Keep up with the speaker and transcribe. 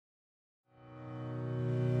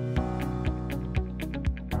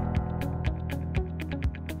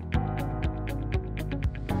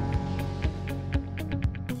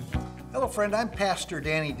friend, I'm Pastor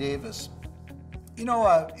Danny Davis. You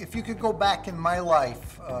know, if you could go back in my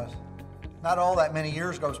life, not all that many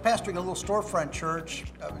years ago, I was pastoring a little storefront church.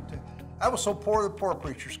 I was so poor, the poor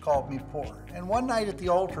preachers called me poor. And one night at the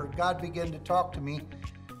altar, God began to talk to me,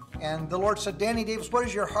 and the Lord said, Danny Davis, what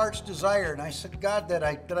is your heart's desire? And I said, God, that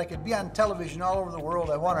I could be on television all over the world.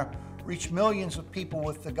 I want to reach millions of people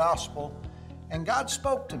with the gospel. And God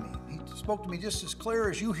spoke to me. He spoke to me just as clear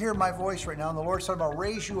as you hear my voice right now. And the Lord said, I'm going to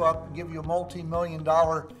raise you up and give you a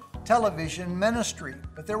multi-million-dollar television ministry.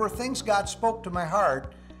 But there were things God spoke to my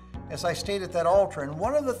heart as I stayed at that altar. And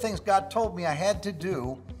one of the things God told me I had to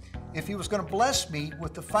do, if He was going to bless me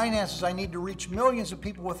with the finances I need to reach millions of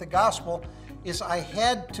people with the gospel, is I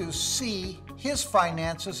had to see His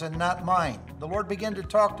finances and not mine. The Lord began to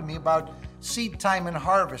talk to me about seed time and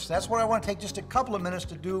harvest. That's what I want to take just a couple of minutes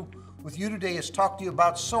to do with you today, is talk to you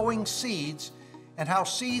about sowing seeds and how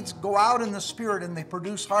seeds go out in the Spirit and they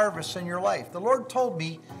produce harvests in your life. The Lord told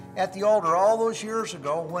me at the altar all those years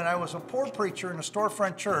ago when I was a poor preacher in a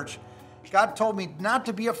storefront church, God told me not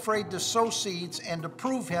to be afraid to sow seeds and to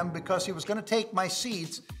prove Him, because He was going to take my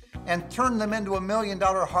seeds and turn them into $1 million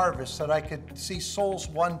harvest that I could see souls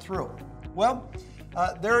won through. Well,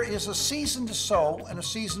 there is a season to sow and a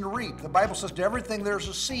season to reap. The Bible says to everything there's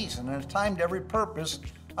a season and a time to every purpose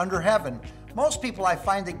under heaven. Most people I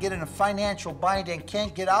find that get in a financial bind and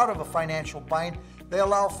can't get out of a financial bind, they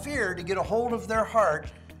allow fear to get a hold of their heart,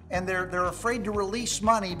 and they're afraid to release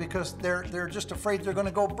money because they're just afraid they're going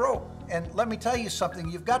to go broke. And let me tell you something,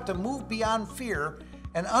 you've got to move beyond fear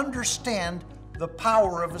and understand the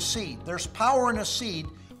power of a seed. There's power in a seed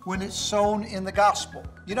when it's sown in the gospel.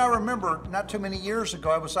 You know, I remember not too many years ago,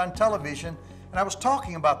 I was on television and I was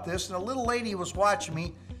talking about this, and a little lady was watching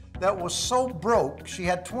me that was so broke, she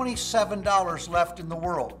had $27 left in the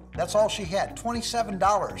world. That's all she had,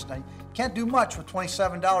 $27. Now, you can't do much with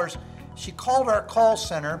 $27. She called our call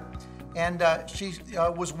center, and she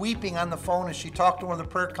was weeping on the phone as she talked to one of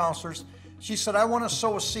the prayer counselors. She said, I want to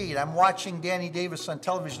sow a seed. I'm watching Danny Davis on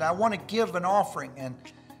television. I want to give an offering.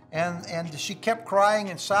 And she kept crying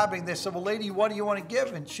and sobbing. They said, well, lady, what do you want to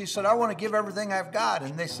give? And she said, I want to give everything I've got.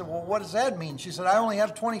 And they said, well, what does that mean? She said, I only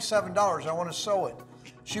have $27. I want to sow it.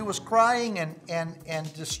 She was crying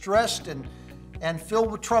and distressed and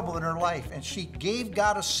filled with trouble in her life. And she gave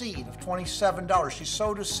God a seed of $27. She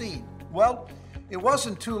sowed a seed. Well, it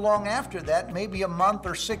wasn't too long after that, maybe a month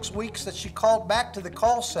or 6 weeks, that she called back to the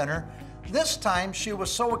call center. This time she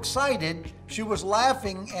was so excited, she was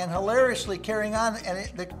laughing and hilariously carrying on, and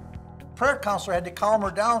the prayer counselor had to calm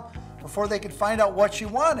her down before they could find out what she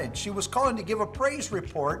wanted. She was calling to give a praise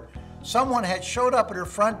report. Someone had showed up at her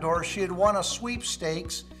front door. She had won a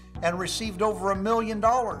sweepstakes and received over $1 million.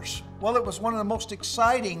 Well, it was one of the most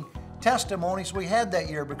exciting testimonies we had that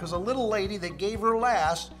year, because a little lady that gave her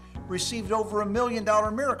last received over $1 million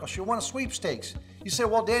miracle. She won a sweepstakes. You say,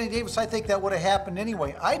 well, Danny Davis, I think that would have happened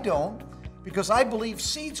anyway. I don't, because I believe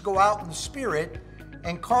seeds go out in the Spirit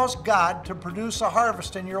and cause God to produce a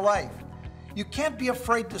harvest in your life. You can't be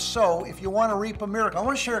afraid to sow if you want to reap a miracle. I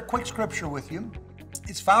want to share a quick scripture with you.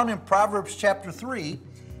 It's found in Proverbs chapter 3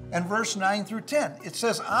 and verse 9 through 10. It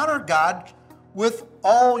says, honor God with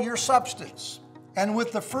all your substance and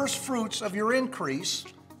with the first fruits of your increase.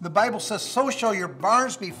 The Bible says, so shall your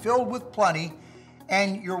barns be filled with plenty,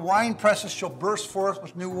 and your wine presses shall burst forth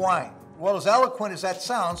with new wine. Well, as eloquent as that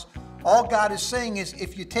sounds, all God is saying is,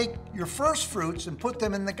 if you take your first fruits and put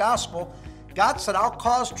them in the gospel, God said, I'll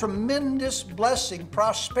cause tremendous blessing,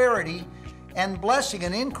 prosperity, and blessing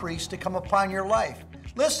and increase to come upon your life.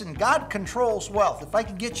 Listen, God controls wealth. If I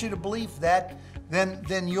can get you to believe that,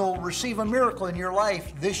 then you'll receive a miracle in your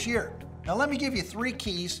life this year. Now, let me give you 3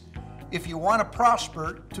 keys if you want to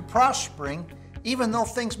prosper, to prospering, even though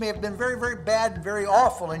things may have been very, very bad and very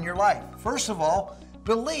awful in your life. First of all,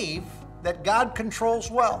 believe that God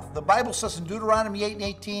controls wealth. The Bible says in Deuteronomy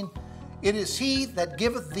 8:18, it is He that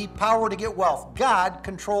giveth thee power to get wealth. God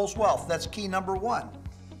controls wealth. That's key number 1.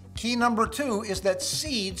 Key number 2 is that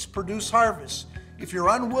seeds produce harvest. If you're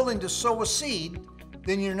unwilling to sow a seed,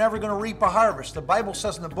 then you're never going to reap a harvest. The Bible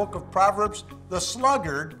says in the book of Proverbs, the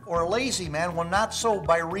sluggard or lazy man will not sow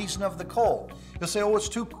by reason of the cold. You'll say, oh, it's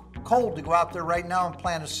too cold to go out there right now and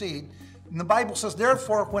plant a seed. And the Bible says,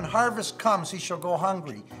 therefore, when harvest comes, he shall go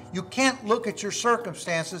hungry. You can't look at your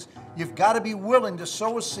circumstances. You've got to be willing to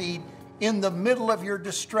sow a seed in the middle of your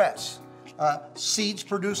distress. Seeds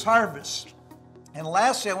produce harvest. And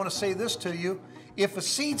lastly, I want to say this to you. If a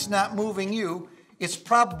seed's not moving you, it's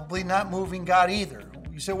probably not moving God either.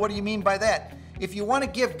 You say, what do you mean by that? If you want to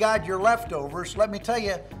give God your leftovers, let me tell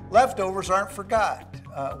you, leftovers aren't for God.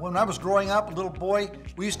 When I was growing up, a little boy,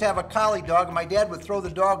 we used to have a collie dog, and my dad would throw the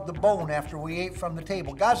dog the bone after we ate from the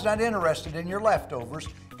table. God's not interested in your leftovers.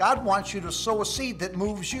 God wants you to sow a seed that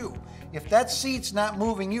moves you. If that seed's not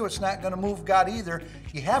moving you, it's not going to move God either.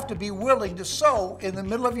 You have to be willing to sow in the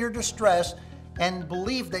middle of your distress and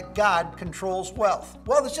believe that God controls wealth.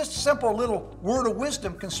 Well, there's just a simple little word of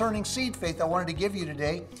wisdom concerning seed faith I wanted to give you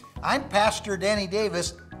today. I'm Pastor Danny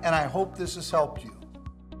Davis, and I hope this has helped you.